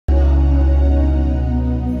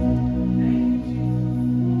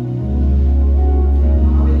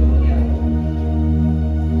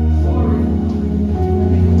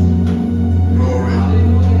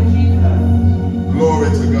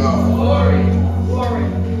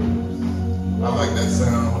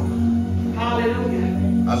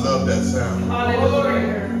that sound.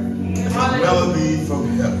 Hallelujah. It's a melody from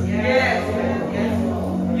heaven. Yes.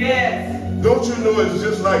 Yes. Don't you know it's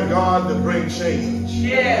just like God to bring change?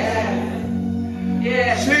 Yes.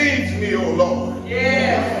 Yes. Change me, oh Lord.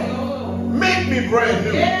 Yes. Make me brand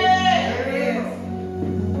new. Yes.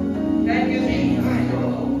 Thank you, Jesus. I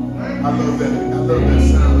love that. I love that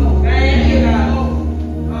sound. Thank you,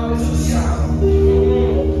 God. It's a sound.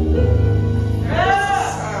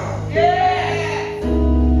 Yes.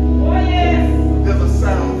 Oh, yes. There's a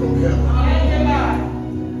sound from heaven. Thank you, God.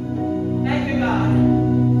 Thank you, God.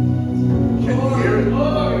 Can you hear it?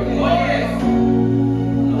 Oh, yes.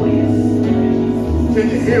 Oh, yes. Can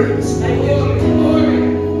you hear it this morning? Glory.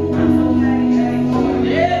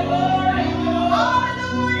 Yeah, glory.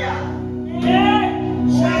 Hallelujah. Yeah.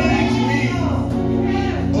 Change me,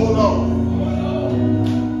 oh Lord.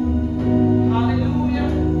 Hallelujah.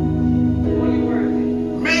 Oh, you're worthy.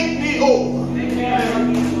 Make me over.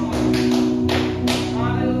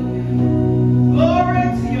 Hallelujah. Glory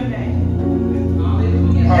to your name.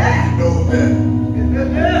 Hallelujah. How do you know that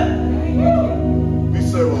Yeah. we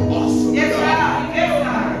serve an awesome Yes, God? God. Yes,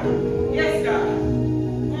 God. Yes, God.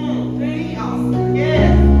 Pretty awesome.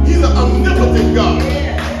 Yes. He's an omnipotent God. Yes.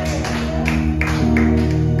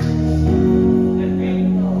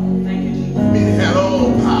 Thank you, Jesus. He had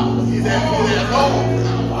all power. He had all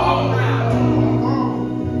power. All around.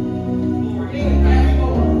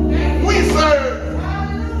 We serve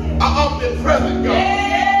an omnipresent God.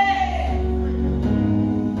 Yeah.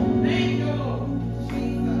 Thank you, Lord.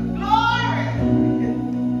 Jesus. Glory.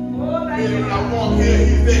 Oh, thank you. When I walk here,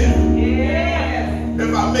 he's there. Yes. If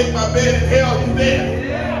I make my bed in hell, he's there.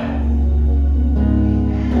 Yeah.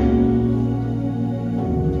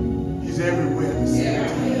 He's everywhere at the same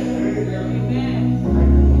time. Amen.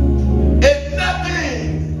 And nothing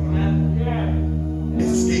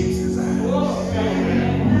escapes his eyes.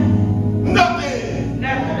 Nothing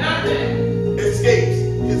Nothing. escapes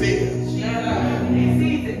his ears. He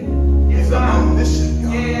sees it. He's an omniscient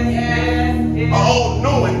God. Yes. An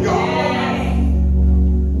all-knowing God.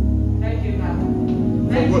 Thank you, God.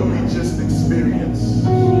 For what we just experienced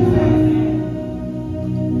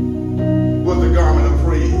was the garment of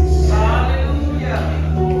praise. Hallelujah.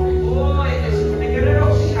 Boy, it's make it a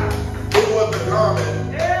shot. It was the garment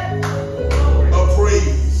Yeah. of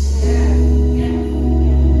praise.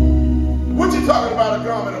 What you talking about, a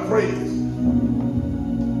garment of praise?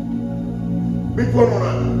 We put on a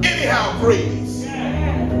anyhow praise.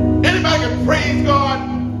 Anybody can praise God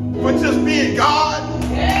for just being God?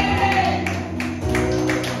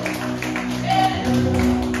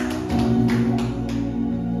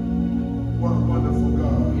 What a wonderful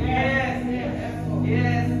God Yes.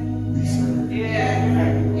 we serve.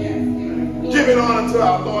 Yes. Giving honor to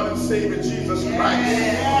our Lord and Savior Jesus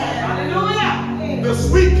Christ. Hallelujah. The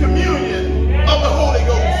sweet communion of the Holy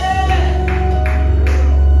Ghost.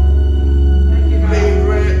 Thank you, May God.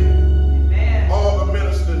 grant Amen. all the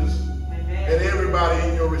ministers Amen. and everybody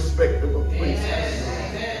in your respective places.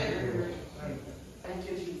 Thank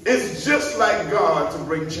you, Jesus. It's just like God to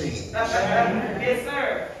bring change. Yes,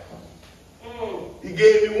 sir. He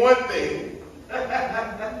gave me one thing, and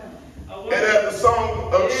as the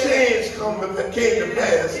song of change came to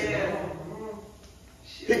pass, he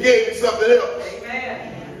gave me something else.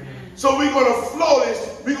 Amen. So we're going to flow this,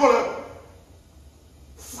 we're going to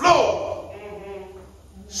flow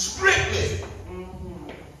strictly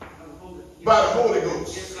by the Holy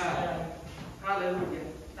Ghost. Yes, God. Hallelujah.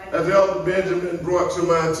 Thank As you. Elder Benjamin brought to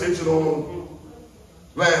my attention on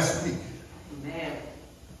last week, Amen.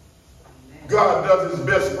 God does his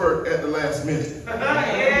best work at the last minute.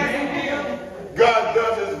 Yes, God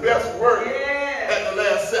does his best work yes. at the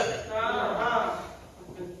last second. Uh-huh.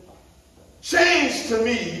 Change to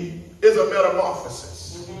me is a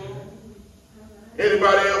metamorphosis.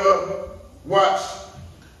 Anybody ever watch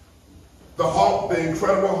the Hulk, the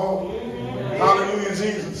Incredible Hulk? Hallelujah,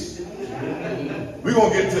 Jesus. We're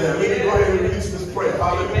going to get to that. Let me go ahead and release this prayer.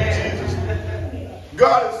 Hallelujah, Jesus.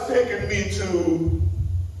 God has taken me to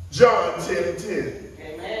John 10:10.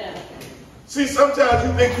 Amen. See, sometimes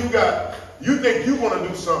you think you want to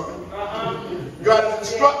do something. God has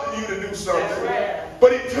instructed you to do something. That's right.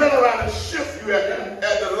 But he turns around and shifts you at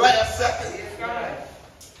the last second. Yes, God.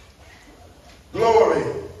 Glory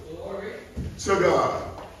Glory. to God.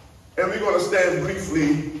 And we're going to stand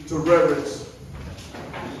briefly to reverence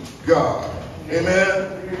God.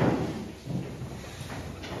 Amen.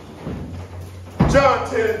 John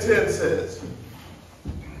 10:10 says,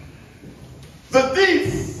 "The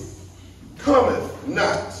thief cometh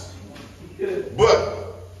not,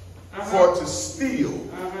 but for to steal,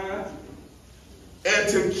 and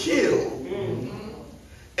to kill,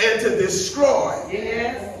 and and to destroy.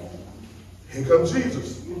 Yes. Here comes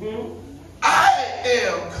Jesus. I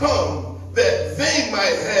am come that they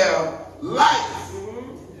might have life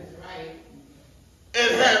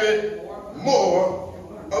and have it more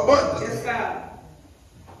abundantly. Yes, God.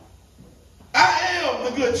 I am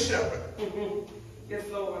the good shepherd. Yes,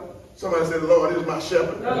 Lord. Somebody said, the Lord is my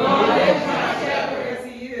shepherd. The Lord is my shepherd. Yes,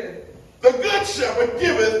 he is. The good shepherd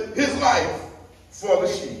giveth his life for the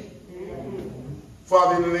sheep.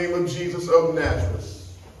 Father, in the name of Jesus of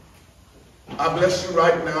Nazareth, I bless you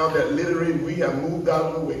right now that literally we have moved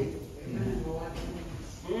out of the way.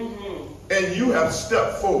 And you have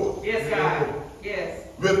stepped forward. Yes, God. Yes.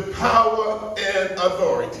 With power and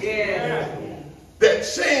authority. Yes. That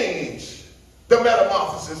change, the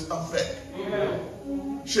metamorphosis effect,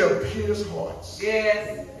 shall pierce hearts.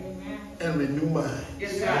 Yes. And renew minds.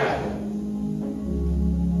 Yes, God.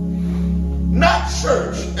 Not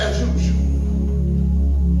church as usual.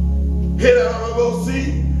 Here at ROC,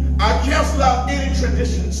 I cancel out any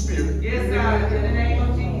tradition spirit. Yes, God. In the name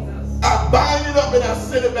of Jesus. I bind it up and I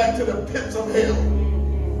send it back to the pits of hell.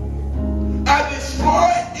 I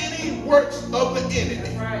destroy any works of the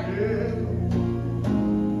enemy. Right.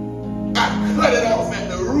 I cut it off at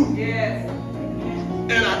the root. Yes.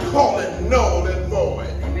 And I call it null and void.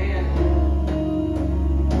 Amen.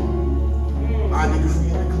 I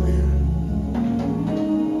decree and declare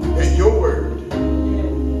that your word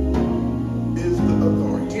is the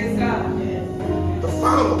authority. Yes, God. The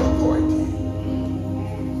final authority.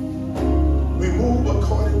 We move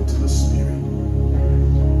according to the Spirit.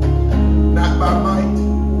 Not by might,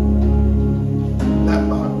 not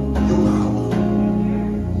by your power,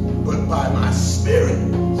 but by my Spirit,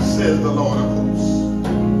 says the Lord of hosts.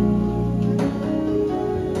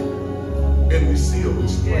 And we seal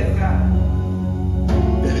this prayer. Yes, God.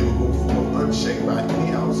 That it will go forth unshaken by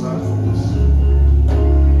any outside force.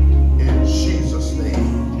 In Jesus' name.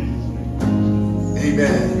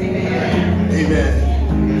 Amen. Amen. Amen.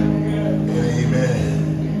 And amen.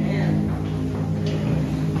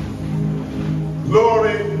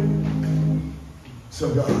 Glory to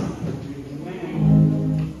God.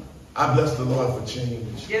 I bless the Lord for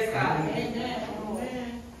change. Yes, God. Amen.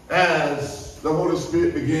 As the Holy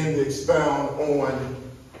Spirit began to expound on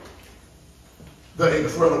the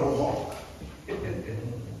incredible hawk.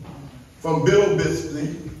 From Bill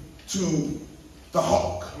Bixby to the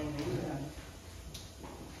hawk.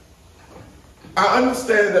 I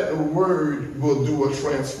understand that the word will do a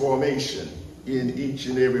transformation in each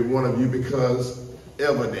and every one of you because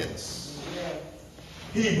evidence.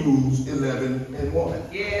 Hebrews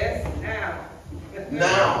 11:1. Yes, now.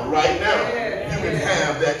 Now, right now, you can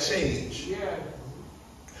have that change.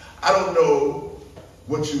 I don't know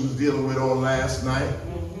what you was dealing with on last night.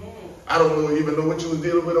 I don't even know what you was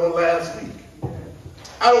dealing with on last week.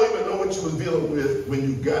 I don't even know what you was dealing with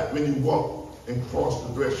when you walked and crossed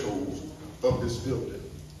the thresholds of this building.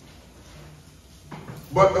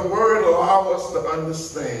 But the word allows us to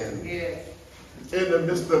understand in the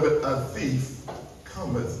midst of it, a thief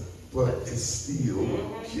cometh but to steal,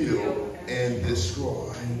 kill, and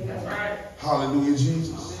destroy. That's right. Hallelujah,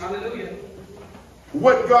 Jesus. Hallelujah.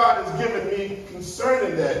 What God has given me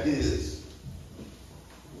concerning that is,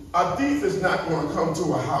 a thief is not going to come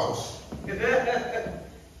to a house if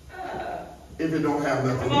it don't have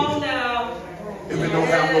nothing. Come on now. If it don't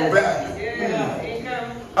have no value.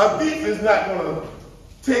 Yeah. A thief is not going to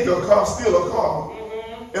take a car, steal a car,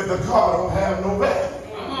 if the car don't have no value.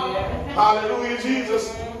 Hallelujah,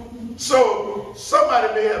 Jesus. So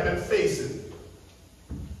somebody may have been facing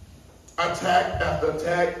attack after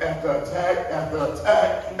attack after attack after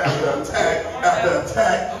attack after attack after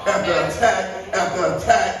attack after attack after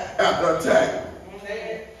attack after attack.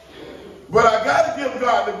 But I got to give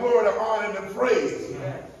God the glory, the honor, and the praise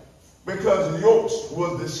because yokes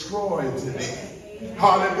was destroyed today.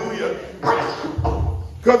 Hallelujah.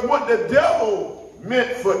 Because what the devil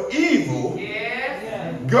meant for evil,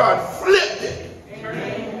 God flipped it. He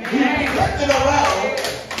turned it around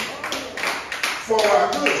for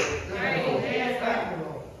our good.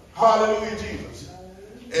 Hallelujah, Jesus.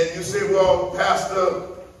 And you say, well, Pastor,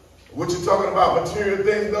 what you talking about, material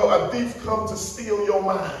things? No, a thief comes to steal your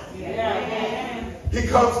mind. He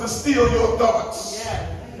comes to steal your thoughts.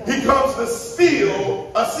 He comes to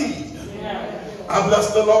steal a seed. I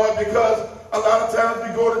bless the Lord because a lot of times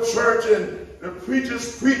we go to church and the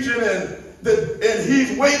preacher's preaching and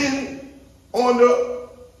he's waiting on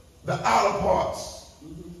the outer parts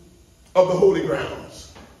of the holy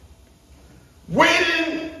grounds.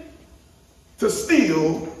 Waiting to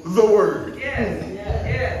steal the word.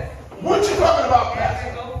 What you talking about,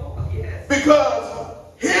 Pastor? Because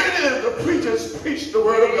here it is, the preachers preach the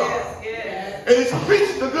word of God. And he's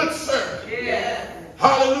preached a good sermon. Yeah.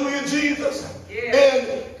 Hallelujah, Jesus. Yeah.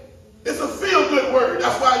 And it's a feel-good word.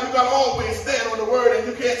 That's why you got to always stand on the word, and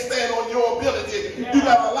you can't stand on your ability. Yeah. You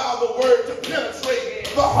got to allow the word to penetrate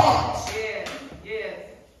the hearts. Yes. Yes.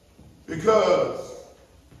 Because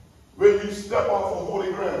when you step off of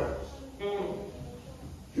holy ground,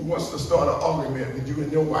 he wants to start an argument with you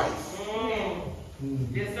and your wife.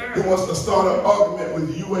 Yes, sir. He wants to start an argument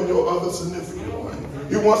with you and your other significant one.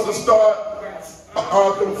 He wants to start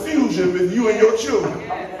confusion with you and your children.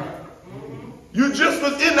 You just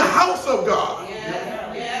was in the house of God.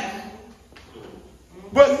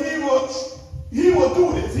 But he will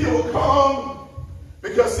do this. He will come,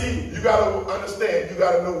 because see, you got to understand, you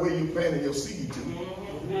got to know where you're planting your seed to.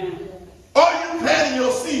 Are you planting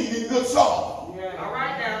your seed in good soil? All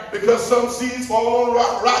right now. Because some seeds fall on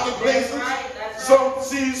rocky places. That's right. Some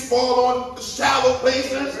seeds fall on shallow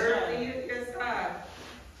places.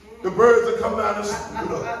 The birds that come down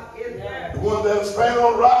the one that is planted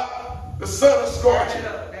on rock, the sun is scorching.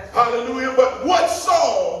 Hallelujah. But what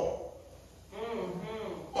soil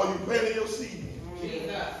are you planting your seed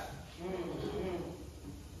in?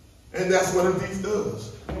 And that's what a thief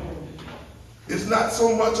does. It's not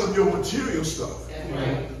so much of your material stuff.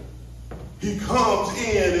 He comes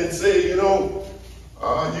in and say, you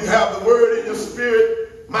have the word in your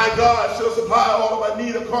spirit. My God shall supply all of my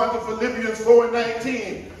need according to Philippians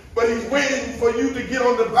 4:19. But he's waiting for you to get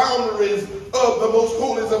on the boundaries of the most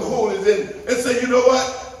holies of holies and say, you know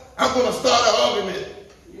what? I'm going to start an argument.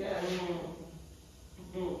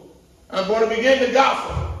 I'm going to begin to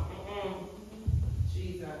gossip.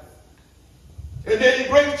 Jesus. And then he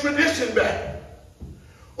brings tradition back.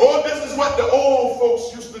 Oh, this is what the old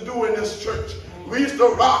folks used to do in this church. We used to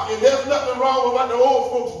rock, and there's nothing wrong with what the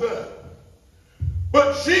old folks done.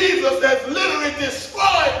 But Jesus has literally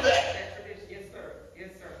destroyed that. Yes, sir. Yes,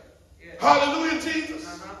 sir. Yes. Hallelujah,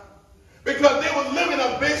 Jesus. Because they were living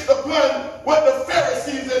based upon what the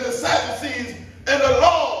Pharisees and the Sadducees and the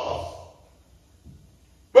laws.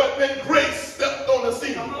 But when grace stepped on the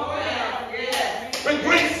scene. When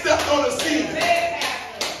grace stepped on the scene.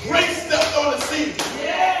 Grace stepped on the scene.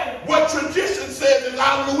 What tradition says is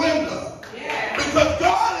out of the window. Because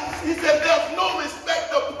God, he said, there's no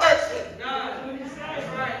respect of person.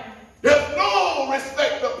 There's no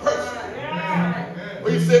respect of person.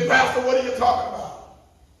 When you say, Pastor, what are you talking about?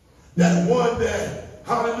 That one that,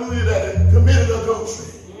 hallelujah, that committed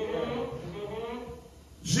adultery.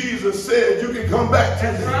 Jesus said, you can come back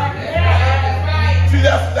to me. See,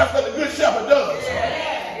 that's what the good shepherd does.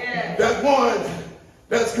 That one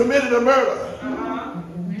that's committed a murder.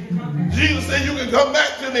 Jesus said, you can come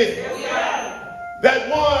back to me. That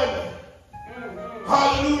one,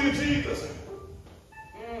 hallelujah, Jesus,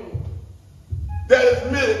 that is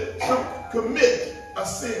admitted to commit a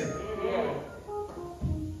sin.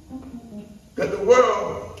 That the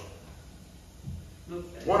world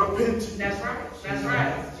want to repent. That's right. That's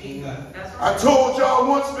right. Jesus. That's right. I told y'all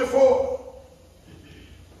once before,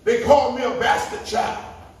 they called me a bastard child.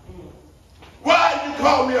 Why did you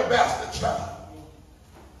call me a bastard child?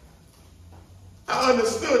 I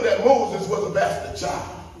understood that Moses was a bastard child.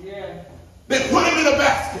 They put him in a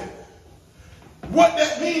basket. What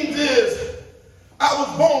that means is, I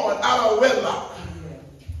was born out of wedlock.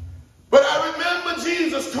 But I remember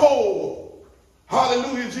Jesus told,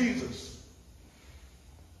 hallelujah, Jesus,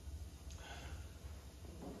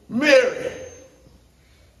 Mary,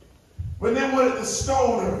 when they wanted to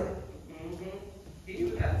stone her,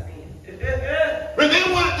 when they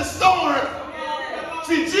wanted to stone her,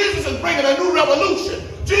 see, Jesus is bringing a new revolution.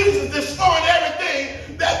 Jesus is destroying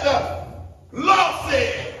everything that the law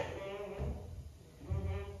said.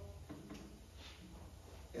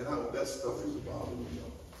 And that stuff is bothering me,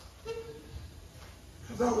 y'all.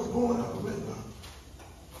 Because I was going out of wedlock.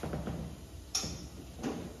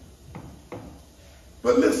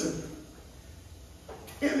 But listen,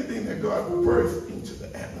 anything that God birthed into the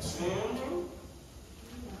atmosphere,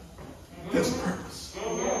 there's purpose.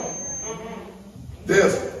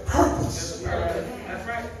 There's purpose. That's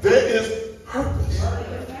right. There is purpose.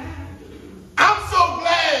 I'm so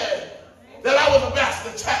glad that I was a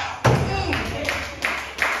bastard child.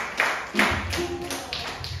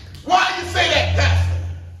 Why you say that, Pastor?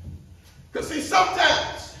 Because see,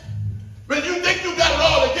 sometimes when you think you got it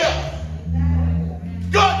all together,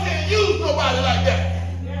 God can't use nobody like that.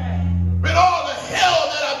 With all the hell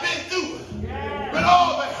that I've been through, with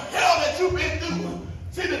all the hell that you've been through,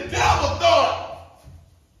 see, the devil thought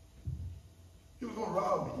he was going to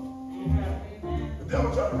rob me. The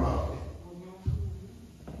devil tried to rob me.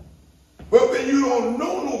 But when you don't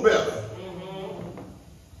know no better,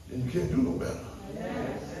 then you can't do no better.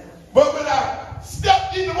 But when I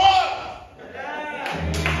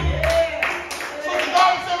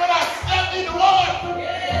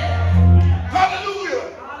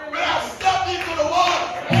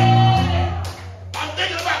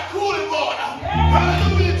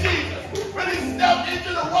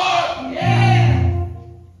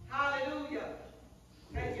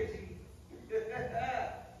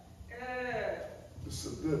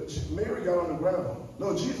Mary got on the ground.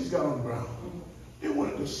 No, Jesus got on the ground. They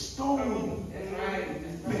wanted to stone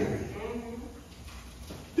Mary.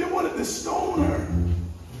 They wanted to stone her.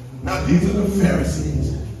 Now these are the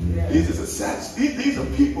Pharisees. These are the Sadducees. These are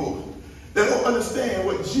people that don't understand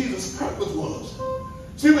what Jesus' purpose was.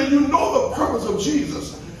 See, when you know the purpose of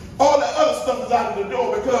Jesus, all that other stuff is out of the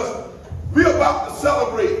door, because we're about to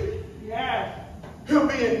celebrate him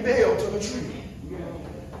being nailed to the tree.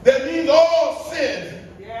 That means all sin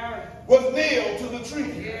was nailed to the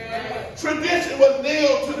tree. Tradition was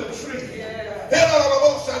nailed to the tree.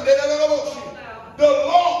 The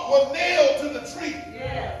law was nailed to the tree.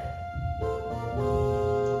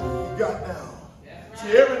 You got down.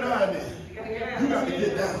 See, every now and then, you got to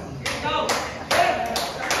get down.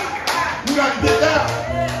 You got to get down.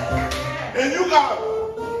 And you got to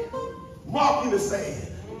mark in the sand.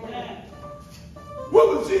 What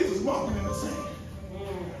was Jesus marking in the sand?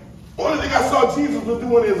 Only thing I saw Jesus was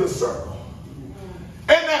doing is a circle.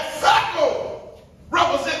 And that circle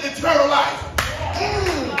represents eternal life.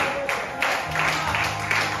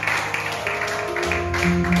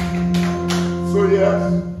 So yes.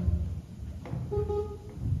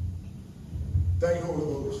 Thank you, Holy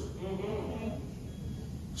Ghost.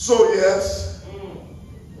 So yes,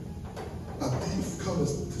 a thief comes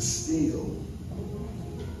to steal.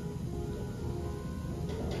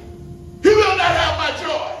 He will not have my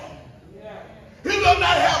joy. He will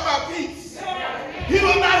not have my peace. He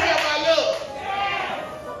will not have my love.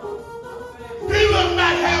 He will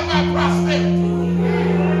not have my prosperity.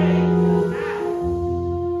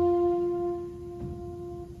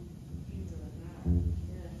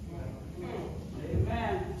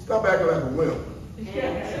 Stop acting like a wimp.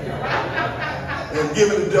 And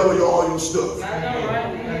giving the devil all your stuff.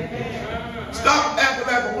 Stop acting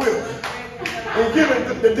like a wimp. And giving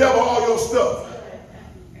the devil all your stuff.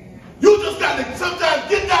 You just got to sometimes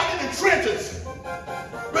get down in the trenches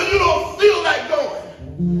when you don't feel like going.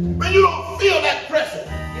 When you don't feel like pressing.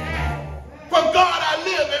 For God I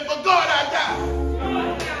live and for God I die.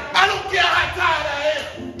 I don't care how tired I am.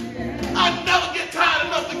 I never get tired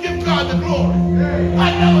enough to give God the glory.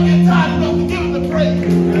 I never get tired enough to give him the praise.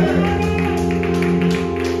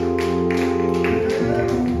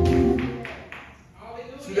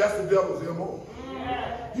 See, that's the devil's MO.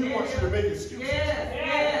 He wants you to make excuses.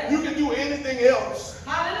 You can do anything else.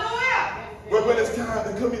 Hallelujah. But when it's time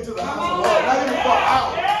to come into the house of the Lord, not even for an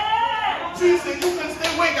hour. Jesus said, you can stay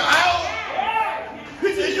awake an hour.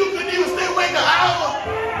 He said, you couldn't even stay awake an hour.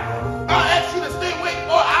 I asked you to stay awake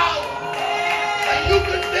for an hour. And you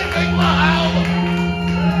couldn't stay awake for an hour.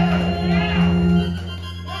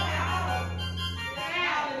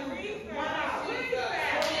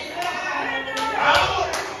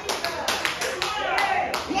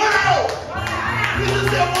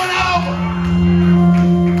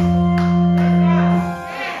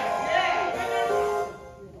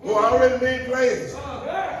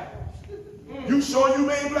 You sure you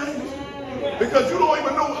made plans? Because you don't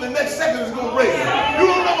even know what the next second is going to bring. You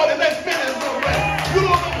don't know what the next minute is going to bring. You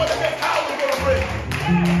don't know what the next hour is going to bring.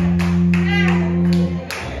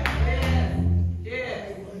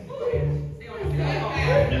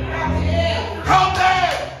 How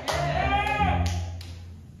bad?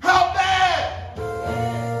 How bad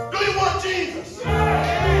do you want Jesus?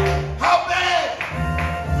 How bad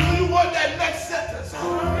do you want that next sentence?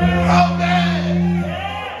 How bad?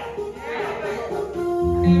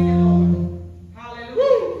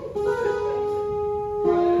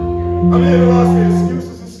 I mean, the Lord said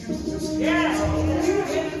excuses.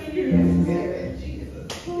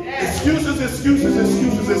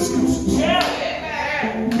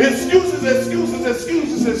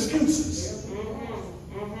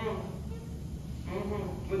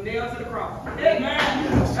 With nails to the cross. Amen.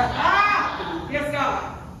 Yes, God.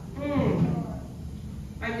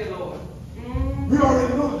 Thank you, Lord. We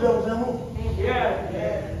already know the devil's MO.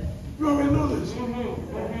 Yeah. We already know this.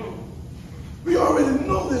 We already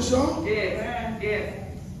know this, y'all. Yes.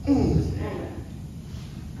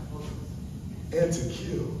 And to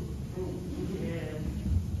kill.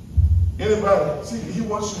 Anybody? See, he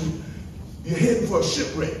wants you. You're heading for a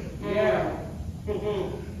shipwreck.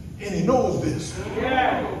 And he knows this.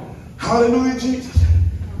 Hallelujah, Jesus.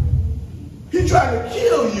 He's trying to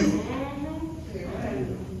kill you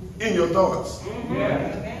in your thoughts.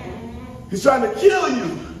 He's trying to kill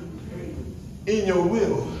you in your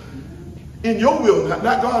will. In your will, not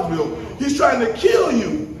God's will. He's trying to kill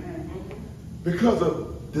you because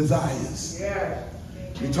of desires.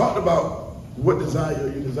 We talked about what desire are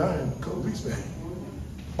you desiring a couple weeks back.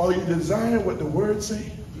 Are you desiring what the word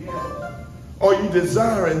say? Are you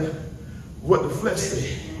desiring what the flesh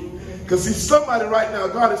say? Because see, somebody right now,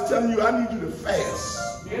 God is telling you, I need you to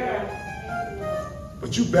fast. Yeah.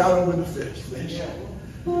 But you battling with the flesh.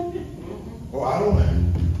 Oh, how am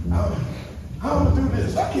I gonna do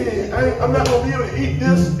this? I'm not gonna be able to eat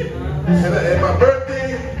this. And my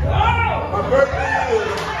birthday is my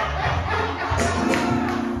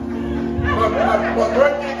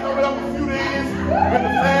birthday coming up a few days when the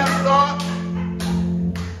fast starts.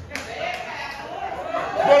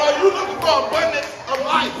 But are you looking for abundance of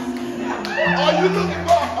life? Are you looking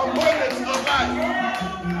for abundance of life?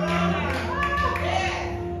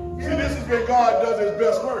 See, this is where God does his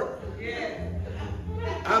best work.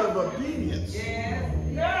 Out of obedience.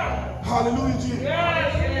 Hallelujah, Jesus.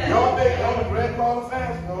 Y'all think I'm the grandfather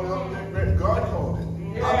fast? No, God called it.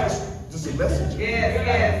 I'm just a messenger.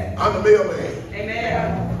 I'm the mailman.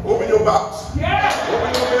 Amen. Open your box. Open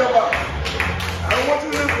your mailbox. I don't want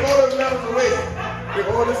you to just throw those letters away. Think,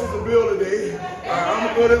 oh, this is a bill today. I'm going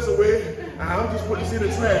to throw this away. I'm just putting this in the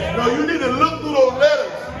trash. No, you need to look through those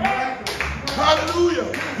letters. Hallelujah.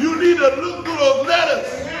 You need to look through those letters.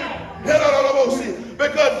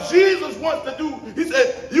 Because Jesus wants to do, he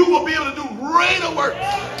said, you will be able to do greater works.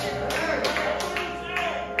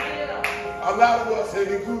 A lot of us, and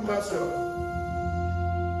include myself,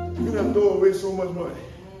 we done throw away so much money.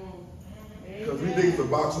 Because we think it's a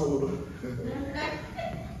box holder.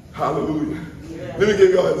 Hallelujah. Let me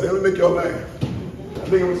give y'all an example. Let me make y'all laugh. I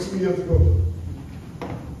think it was 2 years ago.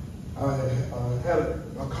 I had a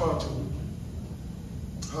car tool.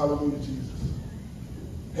 Hallelujah, Jesus.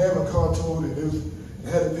 Had my car towed, and I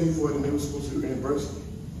had to pay for it, and they were supposed to reimburse me.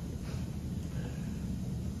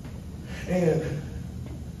 And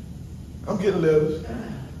I'm getting letters.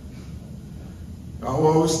 I'm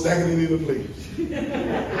always stacking it in the plate.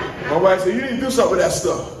 My wife said, you need to do something with that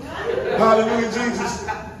stuff. Hallelujah, Jesus.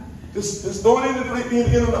 Just throw it in the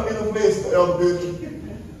place, Elder Vickie.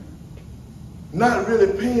 Not really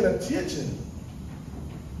paying attention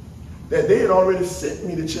that they had already sent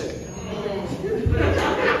me the check.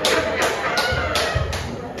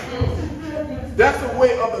 That's the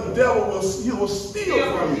way of the devil. He will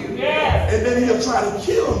steal from you. And then he'll try to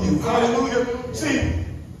kill you. Hallelujah. See,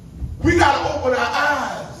 we got to open our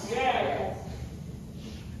eyes.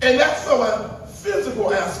 And that's from a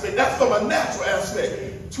physical aspect. That's from a natural aspect.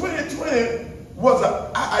 2020 was a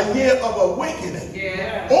year of awakening.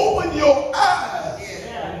 Open your eyes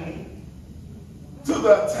to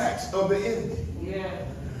the attacks of the enemy.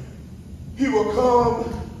 He will come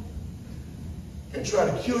and try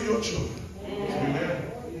to kill your children.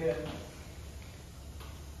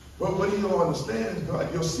 But what you don't understand is, God,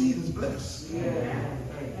 your seed is blessed.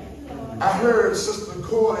 I heard Sister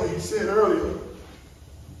Corey said earlier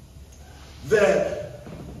that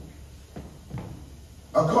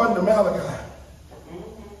according to Malachi,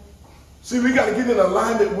 see, we got to get in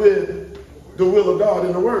alignment with the will of God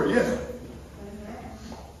in the Word. Yeah.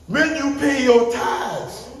 When you pay your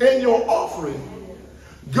tithes and your offering,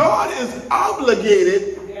 God is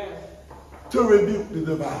obligated to rebuke the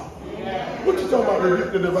devourer. What you talking about,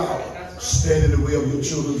 rebuke the devourer? Stand in the way of your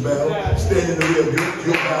children's battle. Stand in the way of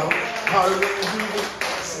your battle. Hallelujah, Jesus.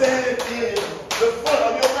 Stand in the front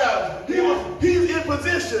of your battle. He's in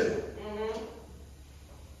position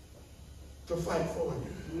to fight for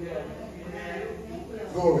you.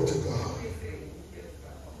 Glory to God.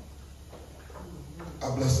 I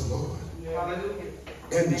bless the Lord.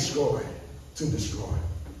 And destroy, to destroy.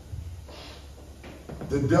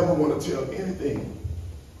 The devil want to tell anything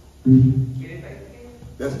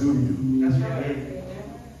that's due to you. That's right.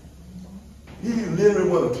 He literally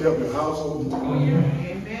want to tell your household.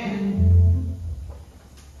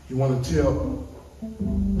 He want to tell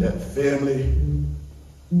that family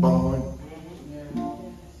bond.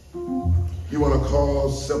 He want to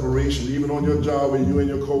cause separation, even on your job where you and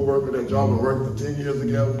your co-worker, that job been working for 10 years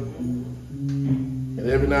together. And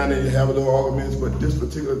every now and then you have a little arguments, but this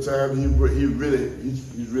particular time, he's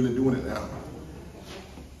really doing it now.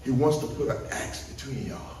 He wants to put an axe between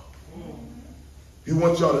y'all. He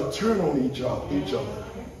wants y'all to turn on each other.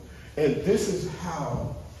 And this is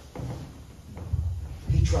how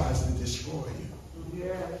he tries to destroy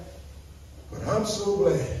you. But I'm so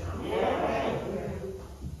glad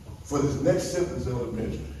for this next sentence of the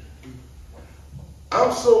Benjamin.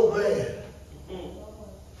 I'm so glad.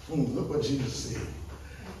 Look what Jesus said.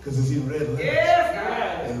 Because it's in red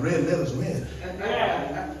letters. And red letters win.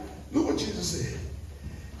 Look what Jesus said.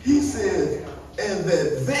 He said, and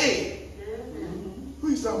that they, who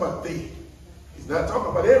he's talking about they? He's not talking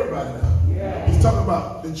about everybody now. He's talking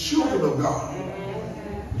about the children of God.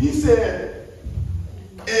 He said,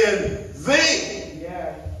 and they,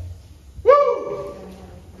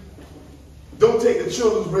 don't take the the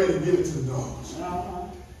children's bread and give it to the dogs.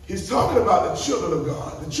 He's talking about the children of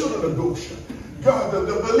God, the children of Goshen. God,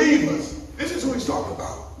 the believers. This is who he's talking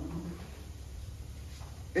about.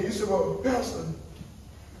 And you say, well, Pastor,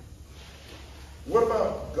 what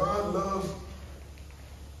about God loves,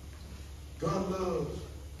 I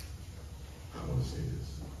want to say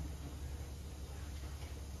this.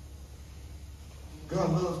 God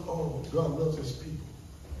loves his people.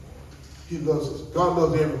 He loves us. God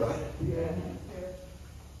loves everybody. Yeah.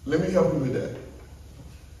 Let me help you with that.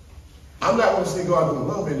 I'm not going to say God don't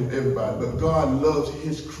love everybody, but God loves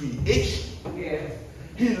his creation. Yeah.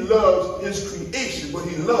 He loves his creation, but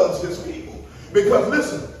he loves his people. Because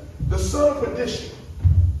listen, the son of perdition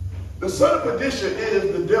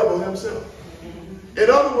is the devil himself. In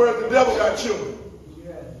other words, the devil got children.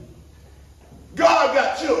 God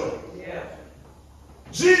got children.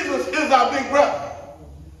 Jesus is our big brother.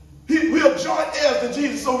 We are joint heirs to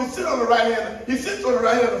Jesus, so we sit on the right hand. He sits on the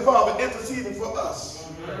right hand of the Father, interceding for us.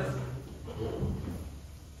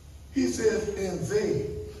 He says, and they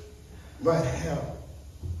might have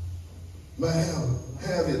life.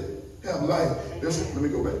 Listen, let me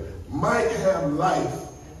go back. Might have life,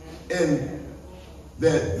 and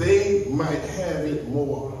that they might have it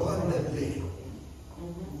more abundantly.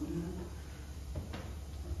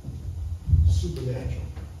 Supernatural.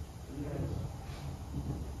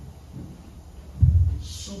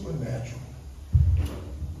 Supernatural.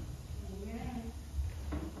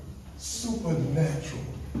 Supernatural.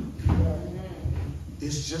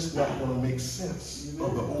 It's just not going to make sense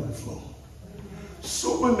of the overflow.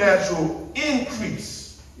 Supernatural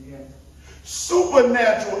increase.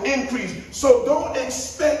 Supernatural increase. So don't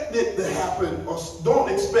expect it to happen, or don't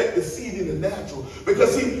expect to see it in the natural.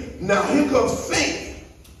 Because now here comes faith.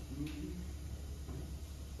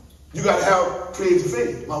 You got to have crazy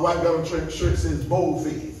faith. My wife got on a shirt says bold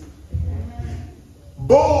faith.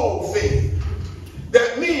 Bold faith.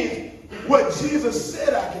 That means what Jesus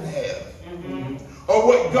said I can have. Or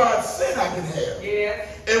what God said I can have. Yeah.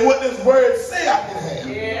 And what this word say I can have.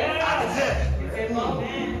 Yeah. I can have it.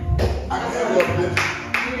 I can have it up there.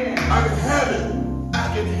 Yeah. I can have it. I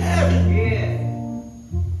can have it. Yeah.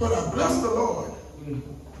 But I bless the Lord.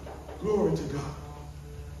 Glory to God.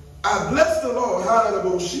 I bless the Lord. How did I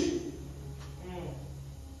go shit?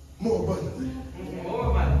 More abundantly.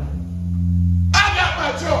 More abundantly. I got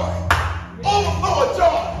my joy. Overflow of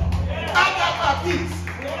joy. Yeah. I got my peace.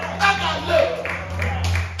 Yeah. I got love.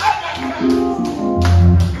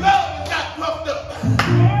 Love is not puffed up.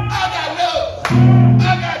 I got love. I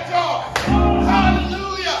got joy.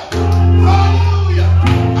 Hallelujah. Hallelujah.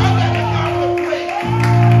 I got the power of praise.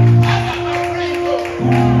 I got my praise over.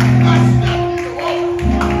 I stepped in the water.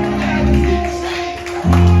 And I see change.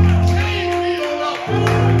 Change me, O Lord.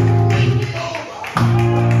 Make me over.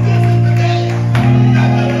 This is the day that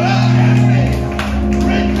the Lord has made.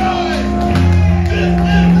 Rejoice. This is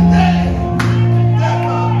the day.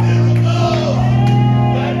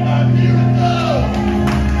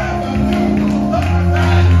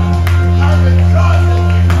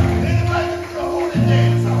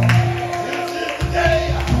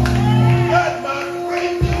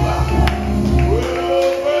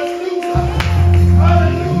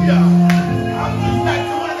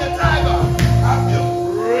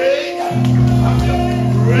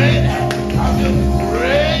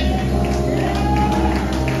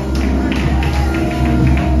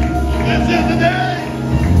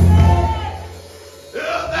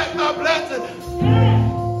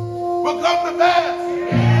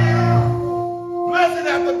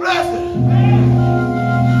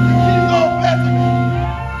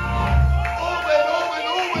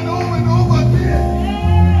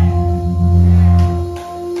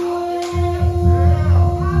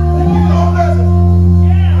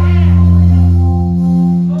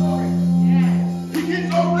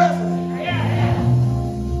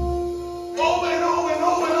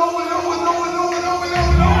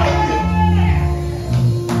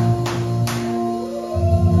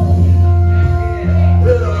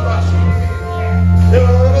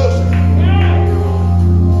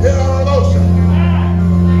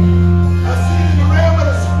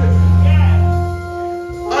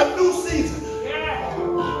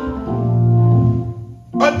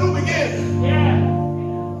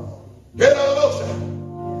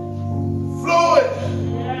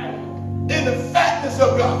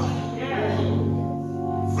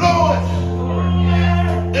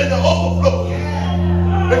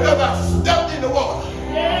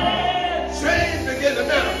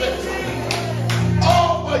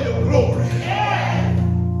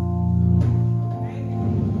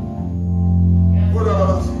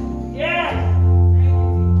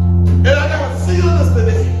 And I got to seal this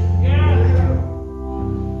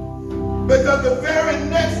But the very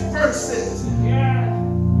next verse says,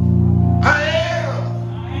 I am.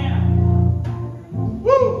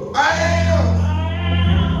 Woo! I am.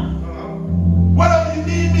 Whatever you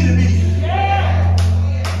need me to be.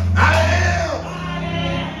 I am.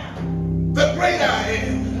 The great I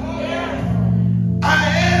am. I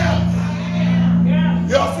am.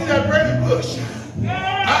 Y'all see that burning bush? I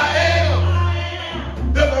am.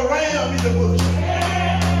 There's a ram in the bush.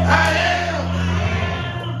 I am.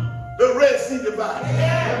 The Red Sea divided. I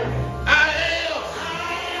am.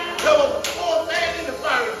 There was 4 men in the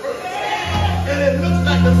fiery furnace. And it looks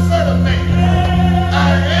like the Son of Man. I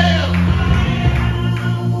am.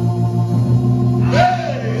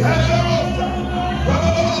 Hey, hallelujah.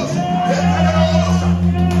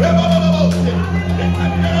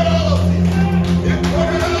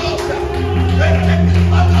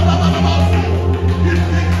 You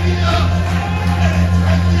pick me up and it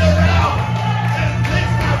turns me around and it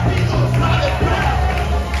makes my feet on solid ground.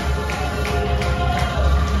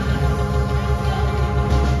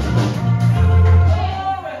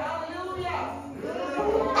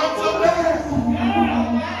 I'm so glad.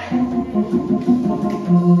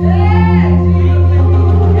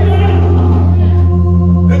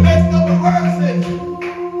 The next number verse says,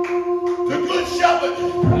 the good shepherd,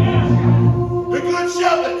 the good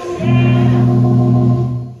shepherd,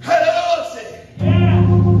 hallelujah,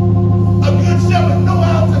 a good shepherd knows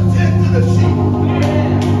how to tend to the sheep.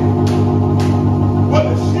 What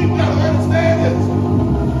the sheep got to understand is,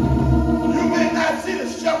 you may not see the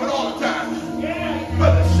shepherd all the time,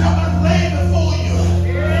 but the shepherd is laying before you.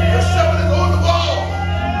 The shepherd is on the wall.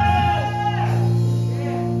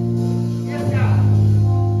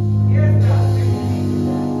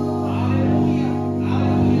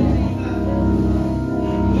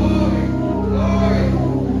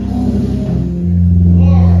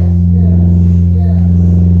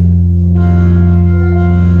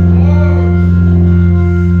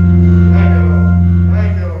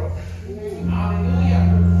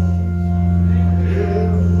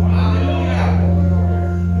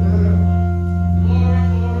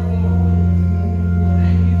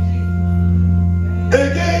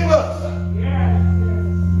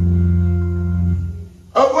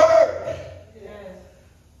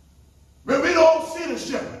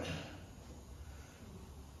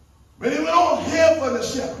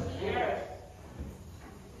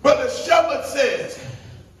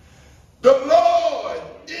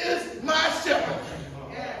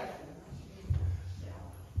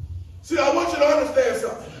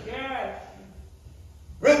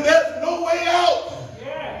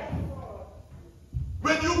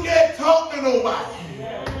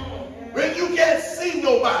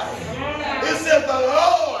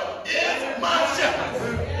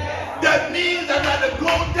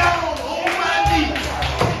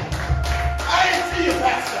 I ain't see you,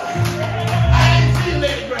 Pastor. I ain't see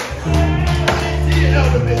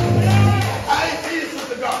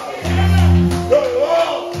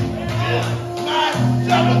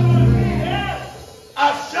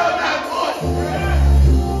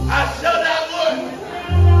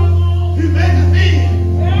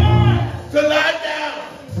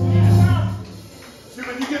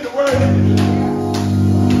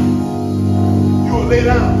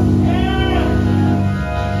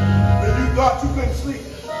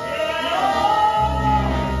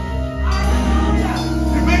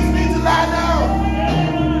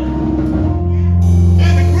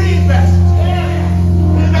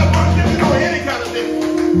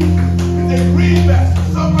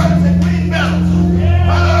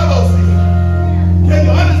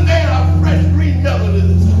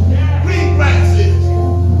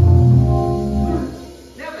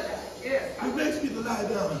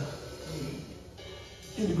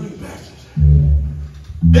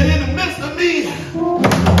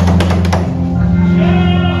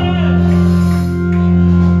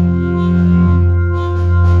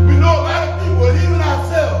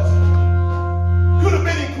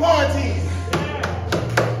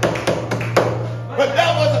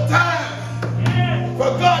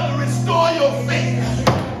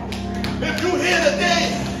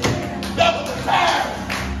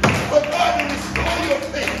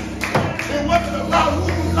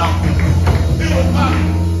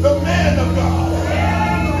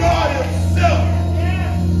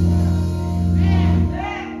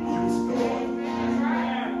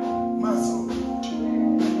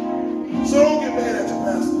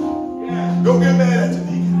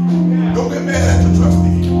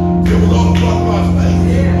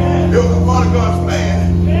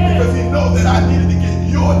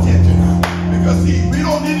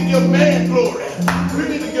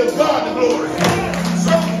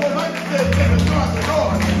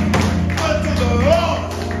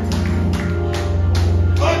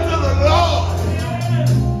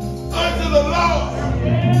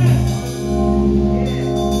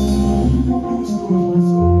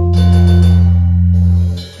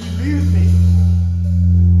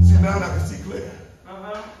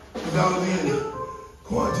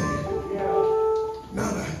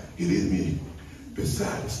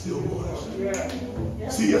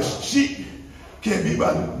sheep can't be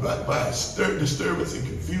by disturbance and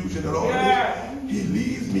confusion and all this. He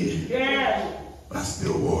leads me by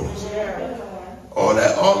still waters. All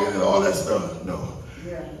that arguing and all that stuff, no.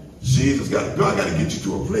 God got to get you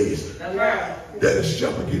to a place that the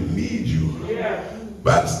shepherd can lead you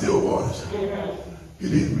by the still waters. He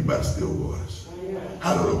leads me by the still waters.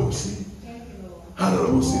 Hallelujah.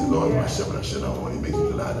 Hallelujah. The Lord is my shepherd, I shall not want. He makes me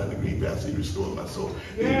to lie down in the green pasture. He restores my soul.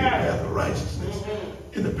 He leads me in the path of righteousness.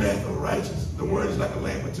 In the path of righteousness. The word is like a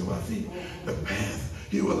lamp unto my feet. The path,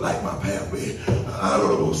 he will light my pathway.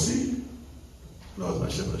 Hallelujah. The Lord is my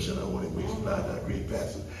shepherd, I shall not want. He makes me to lie down in the green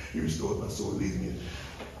pasture. He restores my soul. He leads me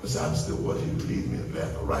beside the still waters. He will lead me in the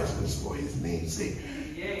path of righteousness for his name's sake.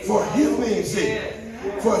 For his name's sake.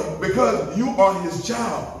 Because you are his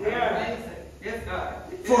child. Yes, God.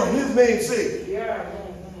 For his name's sake.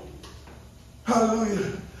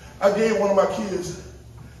 Hallelujah. I gave one of my kids,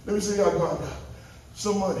 let me see how God got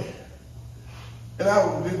some money. And I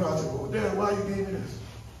said, well, Daddy, why you gave me this?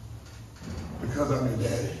 Because I'm your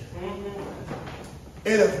daddy.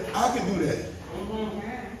 And if I can do that,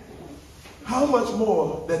 how much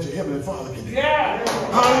more that your heavenly Father can do?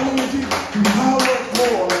 Hallelujah, Jesus. How much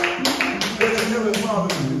more that your heavenly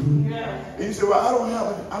Father can do? And you say, well, I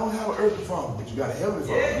don't have an earthly father, but you got a heavenly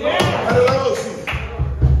father. Hallelujah.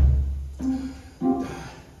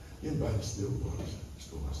 Anybody still waters,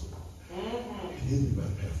 restore my soul. He leads me by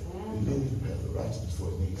the path. He leads me the path of righteousness for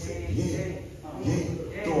his name's sake.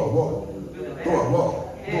 Though I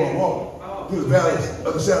walk through the valleys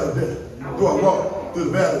of the shadow of death. Though I walk through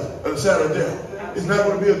the valleys of the shadow of death. It's not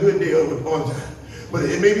going to be a good day all the time. But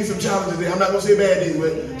it may be some challenging days. I'm not going to say bad days,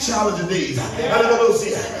 but challenging days.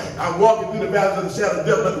 I'm walking through the valleys of the shadow of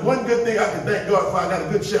death. But one good thing I can thank God for, I got a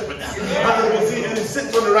good shepherd now. And he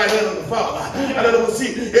sits on the right hand of the Father. And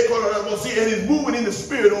he's moving in the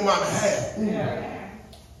Spirit on my behalf.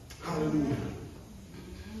 Hallelujah.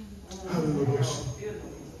 Hallelujah.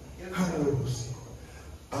 Hallelujah.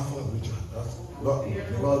 Our Father, we trust.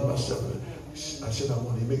 Lord, my shepherd, I shall not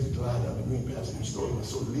want. He makes me to lie down the green pasture. He restores my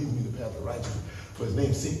soul. He leads me in the path of righteousness. For his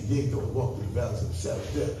name's sake, yea, though I walk through the valleys of the shadow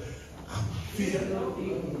of death, I will fear.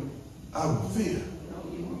 I will fear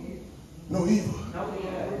no evil.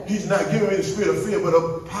 He's not giving me the spirit of fear, but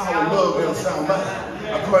of power, love, and a sound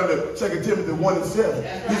mind. According to 2 Timothy 1:7.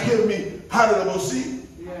 He's giving me, how did I see?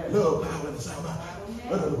 Love, power, and a sound mind.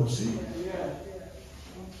 What did I see?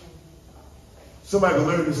 Somebody will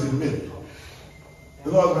learn this in a minute. The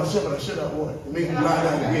Lord is my shepherd, I shall not want. He makes me lie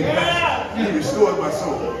down in the green pasture. He restores my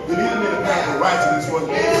soul. He leads me in the path of righteousness for his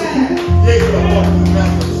name's sake. Yea, though I walk through the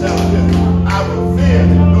valley of the shadow of death, I will fear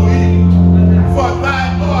no evil. For thy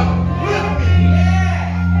art with me.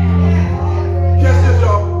 Catch this,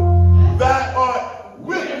 y'all. Thy art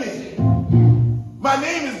with me. My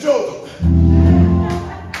name is Joseph.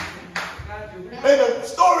 And the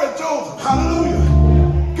story of Joseph, hallelujah.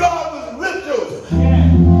 God was with Joseph.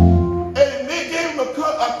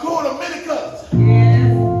 A coat of many colors.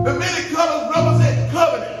 The many colors represent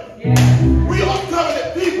covenant. We are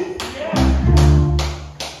covenant people.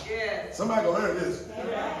 Somebody gonna learn this.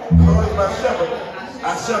 The Lord is my shepherd,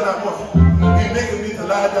 I shall not want. He maketh me to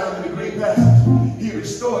lie down in the green pastures. He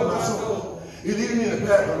restored my soul. He leads me in the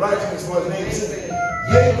path of righteousness for his name's sake.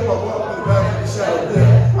 Yea, though I walk through the valley of the shadow of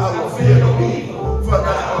death, I will fear no evil, for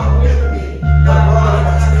thou art with me. Thy rod and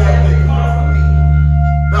thy staff, they comfort me.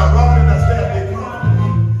 Thy rod and thy staff, they comfort me.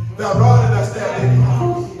 Thy rod and thy staff, they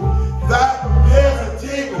comfort me. Thou prepares a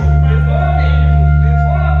table.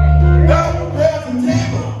 Thou prepares a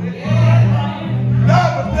table. Thou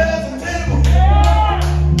prepares a table.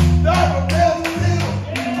 Thou prepares a table.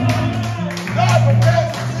 Thou prepares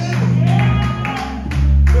a table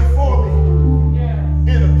before me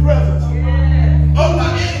in the presence of my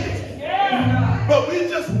enemies.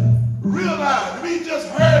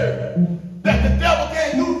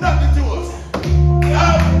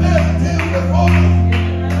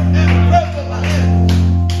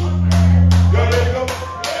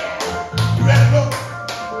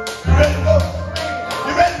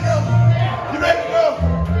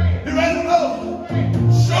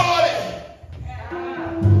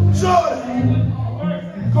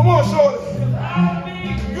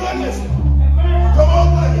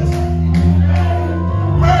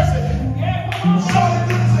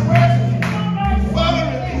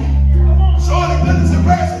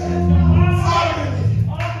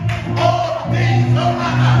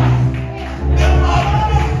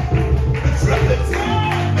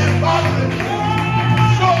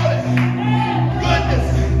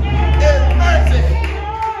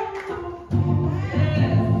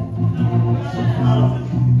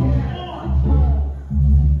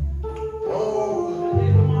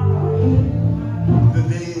 the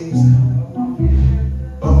days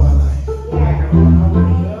of my life.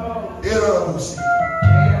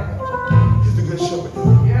 He's the good shepherd.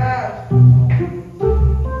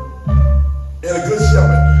 And a good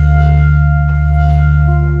shepherd.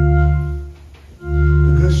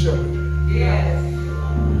 The good shepherd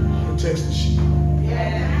protects the sheep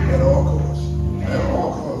at all costs. At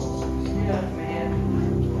all causes.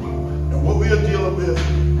 And what we are dealing with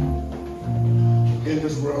in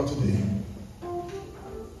this world today,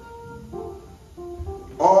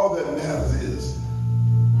 all that matters is,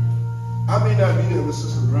 I may not be there with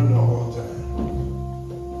Sister Brenda all the time.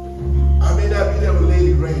 I may not be there with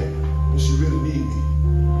Lady Grant when she really needs me.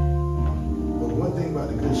 But one thing about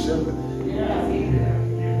the good shepherd,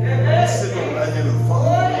 he's sitting on the right hand of the Father.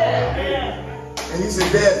 And he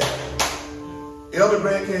said, Daddy, Elder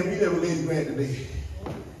Grant can't be there with Lady Grant today.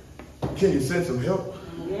 Can you send some help?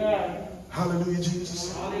 Hallelujah,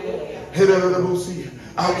 Jesus. Hallelujah.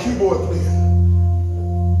 Our keyboard player.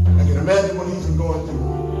 I can imagine what he's been going through.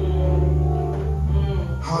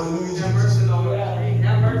 Hallelujah, Jesus.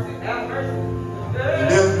 And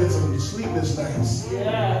there's been some sleepless nights.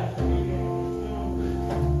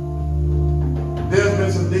 There's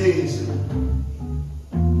been some days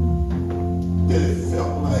that it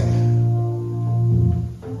felt like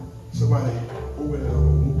somebody opened it up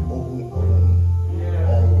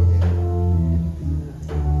all over again.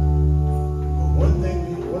 But one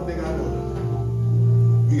thing I know,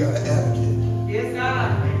 we got an advocate. Yes, God.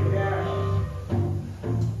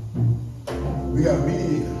 We got a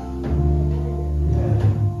mediator.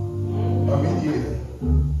 A mediator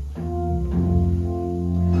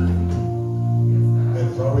that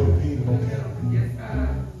has already paid him on Calvary. Yes,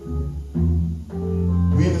 God.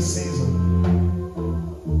 We're in the season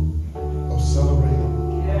of celebrating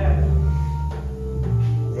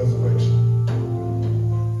resurrection.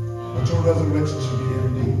 But your resurrection should be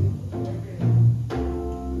every day.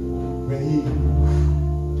 When he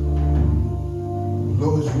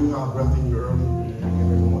blows you out breath in you early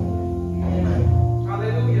every morning. Amen.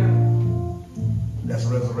 Hallelujah. That's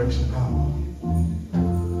resurrection power.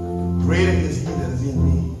 Greater is he that is in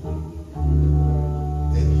me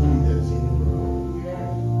than he that is in the world.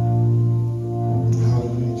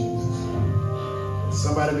 Hallelujah, Jesus.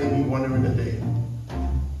 Somebody may be wondering today,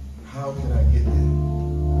 how can I get there?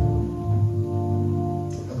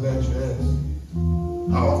 I'm glad you asked.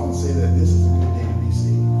 I often say that this is a good day to be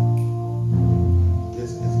saved.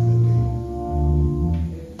 This is a good day.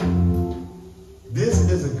 This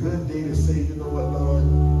is a good day to say, you know what, Lord?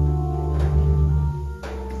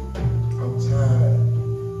 I'm tired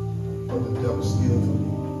of the devil stealing from me.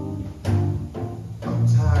 I'm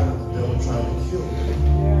tired of the devil trying to kill me.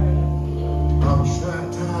 I'm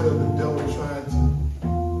tired of the devil trying to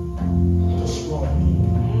destroy me.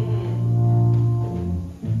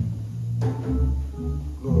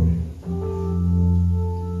 Glory.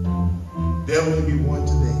 There will be one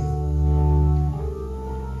today.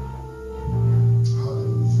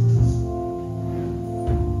 Hallelujah, Jesus.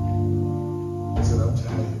 He said, I'm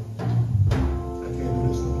tired. I can't do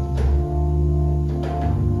this no more.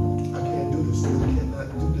 I can't do this. I cannot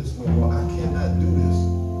do this no more. I cannot do this.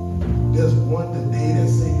 There's one today that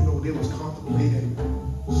said, you know, they was contemplating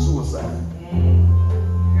suicide.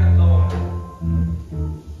 Yes, Lord.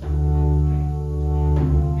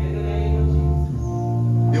 In the name of Jesus.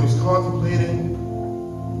 They was contemplating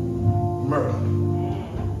murder.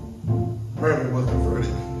 Murder was the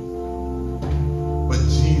verdict. But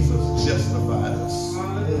Jesus justified us.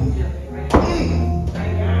 Hallelujah.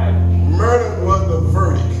 Murder was the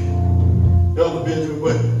verdict, Elder Benjamin,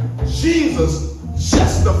 but Jesus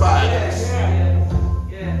justified us.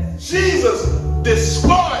 Yes. Jesus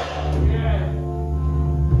destroyed.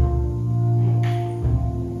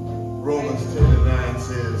 Romans 10:9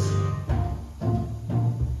 says,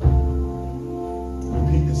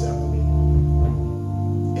 repeat this after me.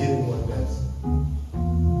 Anyone that's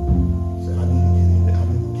say, I need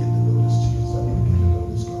to get to know this Jesus. I need to get to know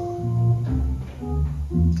this God.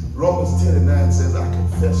 Romans 10:9 says, I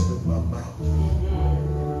confess with my mouth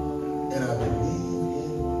and I believe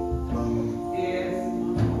in my heart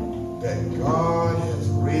that God has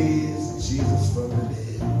raised Jesus from the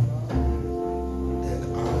dead and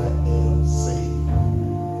I am saved.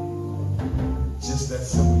 Just that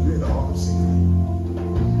simple. You're in the ark of safety.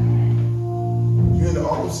 You're in the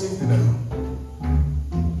ark of safety now.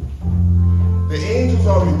 The angels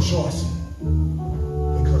are rejoicing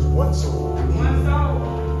because one soul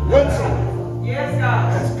Yes,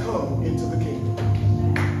 God. has come into the kingdom.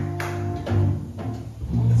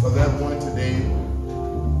 And for that one today,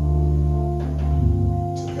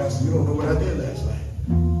 Pastor, you don't know what I did last night.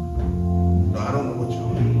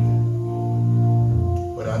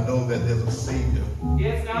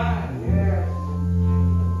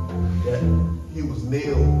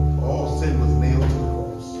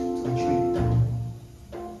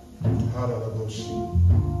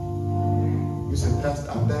 You said,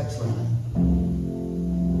 Pastor, I'm backsliding.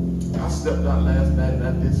 I stepped out last night and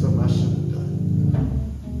I did something I shouldn't have done.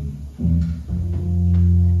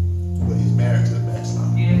 But he's married to the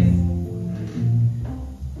backslider. Yes.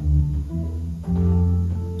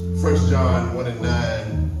 1 John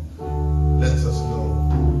 1:9 lets us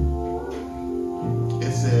know.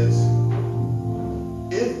 It says,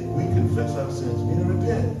 if we confess our sins, meaning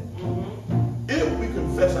repent. If we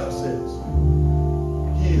confess our sins,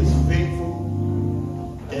 he is faithful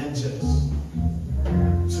and just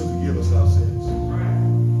to forgive us our sins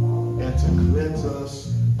and to cleanse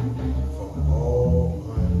us from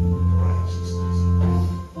all unrighteousness.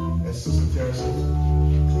 As Sister Terry says,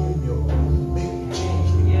 clean me up, make me, change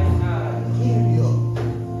me. Yes, God. Clean me up,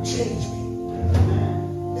 change me.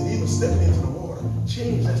 And even stepping into the water,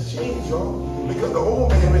 change, that's change, y'all. Because the old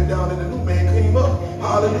man went down and the new man came up.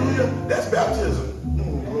 Hallelujah. That's baptism.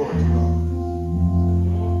 Glory to God.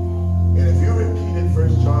 And if you repeated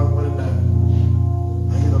 1 John 1:9,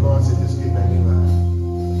 I hear the Lord say, just get back in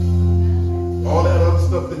line. All that other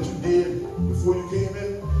stuff that you did before you came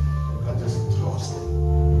in, I just tossed it.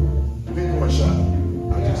 Big more shot.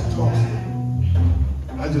 I just tossed it.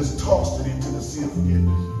 I just tossed it into the sea of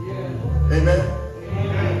forgiveness. Yeah. Amen?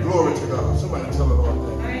 Amen. Glory to God. Somebody tell the Lord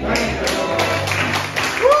that.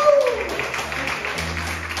 Woo!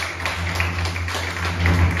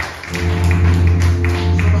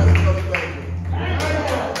 Somebody tell him thank you.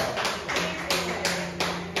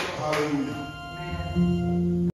 Hallelujah.